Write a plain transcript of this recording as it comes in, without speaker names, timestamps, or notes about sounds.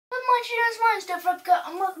actually that's mine, Stuff Repka,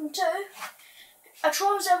 and welcome to a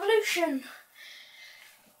Trials Evolution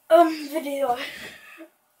video.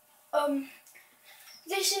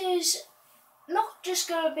 This is not just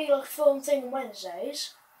gonna be like a fun thing on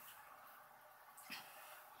Wednesdays,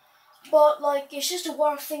 but like it's just a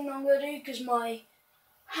one-off thing that I'm gonna do because my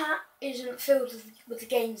hat isn't filled with the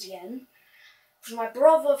games again. Because my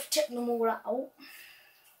brother tipped them all out.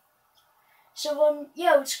 So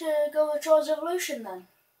yeah, we're just gonna go with Trials Evolution then.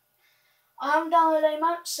 I haven't downloaded any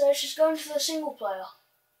maps, so let's just go into the single player.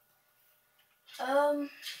 Let's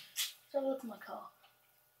have a look at my car.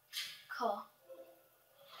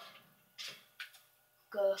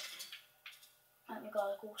 Go. Make my guy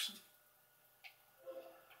look awesome.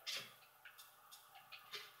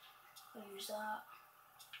 I'll use that.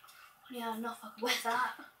 Yeah, enough, I can wear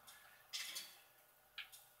that.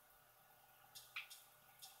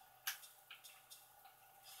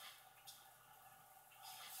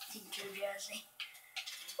 Team 2 jersey.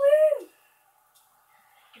 Woo!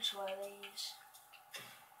 Just wear these.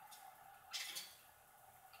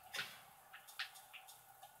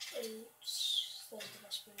 Boots. Those are the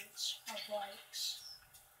best boots. My bikes.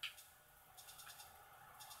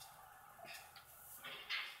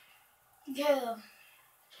 Yeah.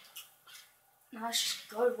 Now let's just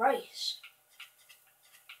go race.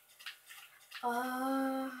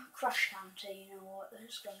 Crash County, you know what?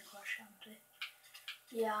 Let's go to Crash County.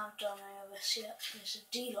 Yeah, I haven't done any of this yet. There's a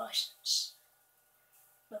D license.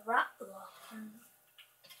 The Rattler.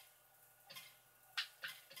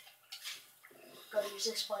 Gotta use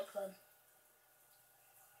this bike then.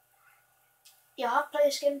 Yeah, I've played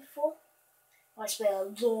this game before. I spent a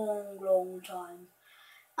long time.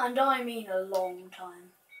 And I mean a long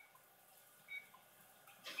time.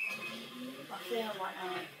 I think I might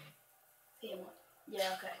know.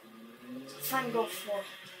 Yeah, okay. So thank God for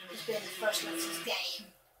this being the first match of this game.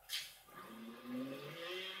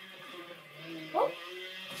 Oh!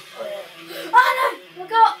 Oh yeah. Oh no! I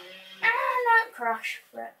got! Ah no! Crash.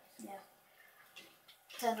 Right. Yeah.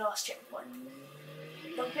 Turn the last checkpoint.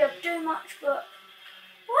 Don't be able to do much, but...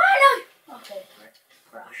 Oh no! Okay,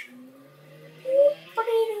 crash.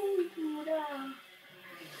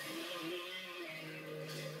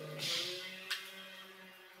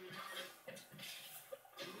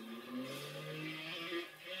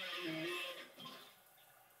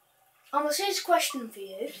 Here's a question for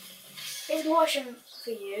you. Here's a question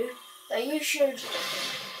for you that you should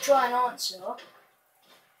try and answer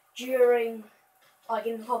during, like,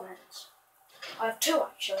 in the comments. I have two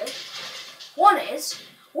actually. One is,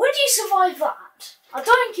 would you survive that? I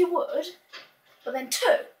don't think you would. But then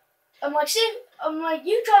two,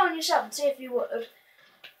 you try on yourself and see if you would.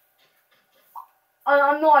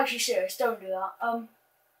 I'm not actually serious. Don't do that.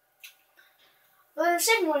 But then the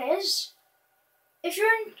second one is, if you're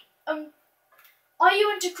in, are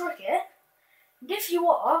you into cricket? And if you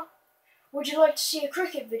are, would you like to see a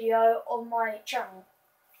cricket video on my channel?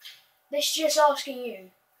 This is just asking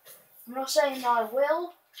you. I'm not saying I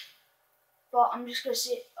will, but I'm just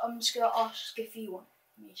gonna ask if you want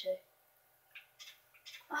me to.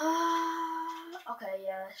 Okay,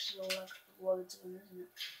 yeah, this is all like loads of them, isn't it?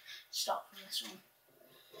 Start from this one.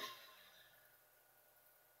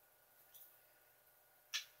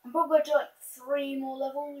 I'm probably going to do like 3 more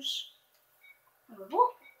levels.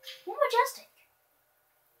 What? What majestic?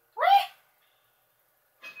 What?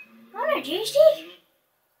 Oh no, GST?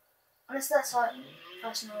 Unless that's like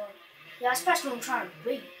personal. Yeah, that's personal I'm trying to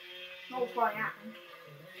beat. Not what I am.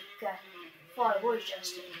 Okay. Fire was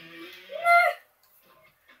Joystick. No!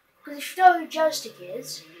 Because if you know who Joystick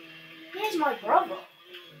is, he's my brother.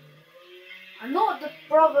 I'm not the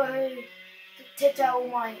brother who tipped out all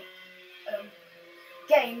my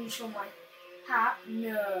games from my hat.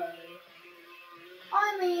 No.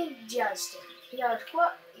 I mean Joystick.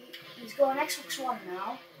 He's got an Xbox One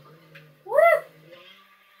now. Woo!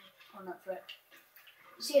 Oh no, frick.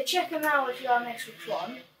 So yeah, check him out if you have an Xbox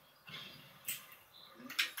One.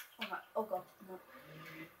 Oh my, oh god, no.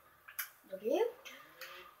 Look at you.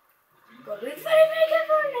 Gotta be very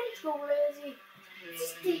careful and it's go lazy. This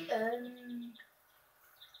is the end.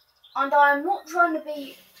 And I'm not trying to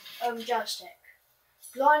be Joystick.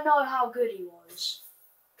 Because I know how good he was.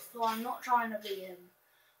 So I'm not trying to beat him.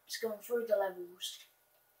 Just going through the levels.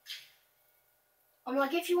 I'm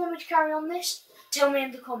like, if you want me to carry on this, tell me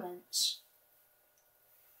in the comments.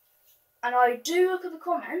 And I do look at the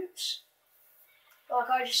comments. Like,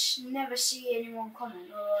 I just never see anyone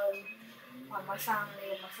comment. Or like my family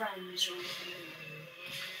or my friends or anything.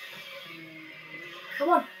 Come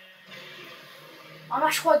on. I'm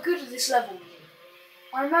actually quite good at this level.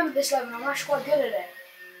 I remember this level and I'm actually quite good at it.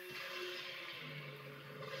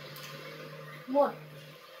 Come on.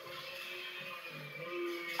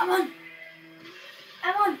 I'm on.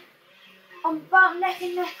 I'm on. I'm about neck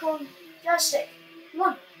and neck on joystick. Come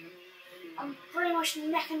on. I'm pretty much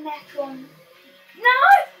neck and neck on. No!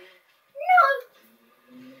 No!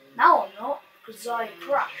 Now I'm not, because I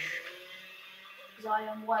crashed. Because I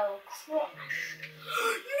am well crashed.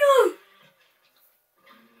 No!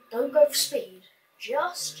 Don't go for speed.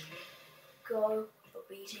 Just go for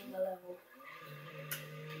beating the level.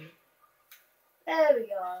 There we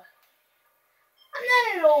go. And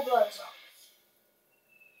then it all blows up.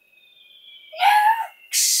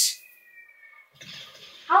 Nukes!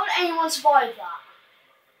 How would anyone survive that?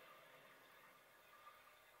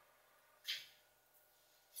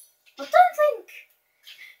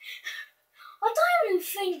 I don't even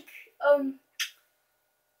think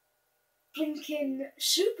blinking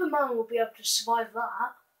Superman will be able to survive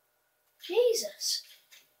that. Jesus.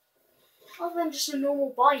 Other than just a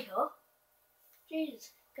normal biker.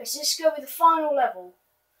 Jesus. Okay, so let's go with the final level.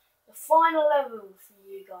 The final level for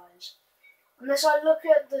you guys. Unless I look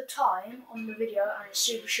at the time on the video and it's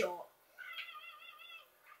super short.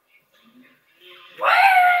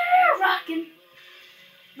 Rockin'.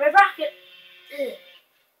 Red Rocket. Ugh.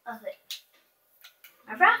 That's it.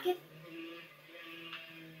 Red Rocket.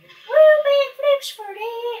 We'll be flips for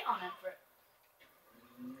it. Oh no, for it.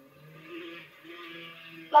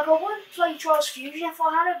 Like I would play Trials Fusion if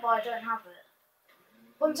I had it, but I don't have it.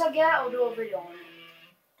 Once I get it, I'll do a video on it.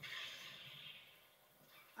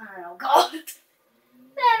 Oh god.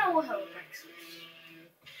 Then all hell breaks loose.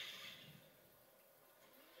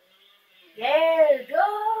 Yeah,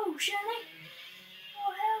 go, Shelley.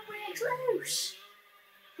 All hell breaks loose.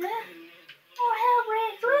 Huh? All hell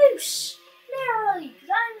breaks loose. Literally, because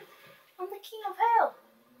I'm the king of hell.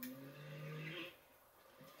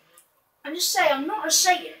 I'm just saying, I'm not a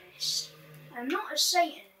Satanist. I'm not a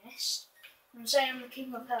Satanist. I'm saying I'm the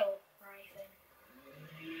king of hell or anything.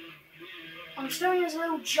 I'm just doing it as a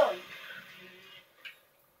little joke.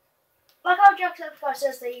 Like how Jacksepticeye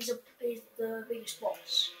says that he's the biggest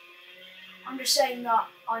boss. I'm just saying that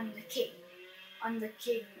I'm the king. I'm the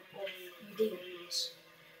king of the demons.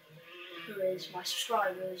 Who is my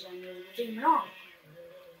subscribers and the demon army.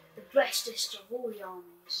 The bestest of all the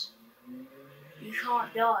armies. You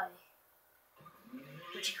can't die.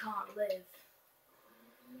 But you can't live.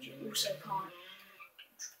 But you also can't.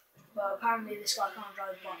 Well, apparently this guy can't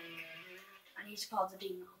drive a bike. And he's part of the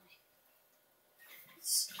demon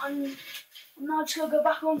army. I'm now just going to go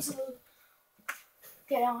back onto the...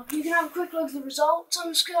 Okay, now you can have a quick look at the results.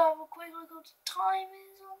 I'm just going to have a quick look at what the time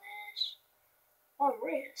is on this. Oh,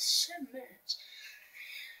 really? 7 minutes.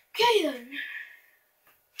 Okay then.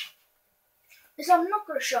 So I'm not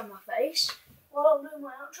going to show my face while I'm doing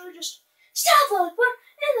my outro. Just stab the button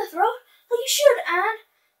in the throat like you should, and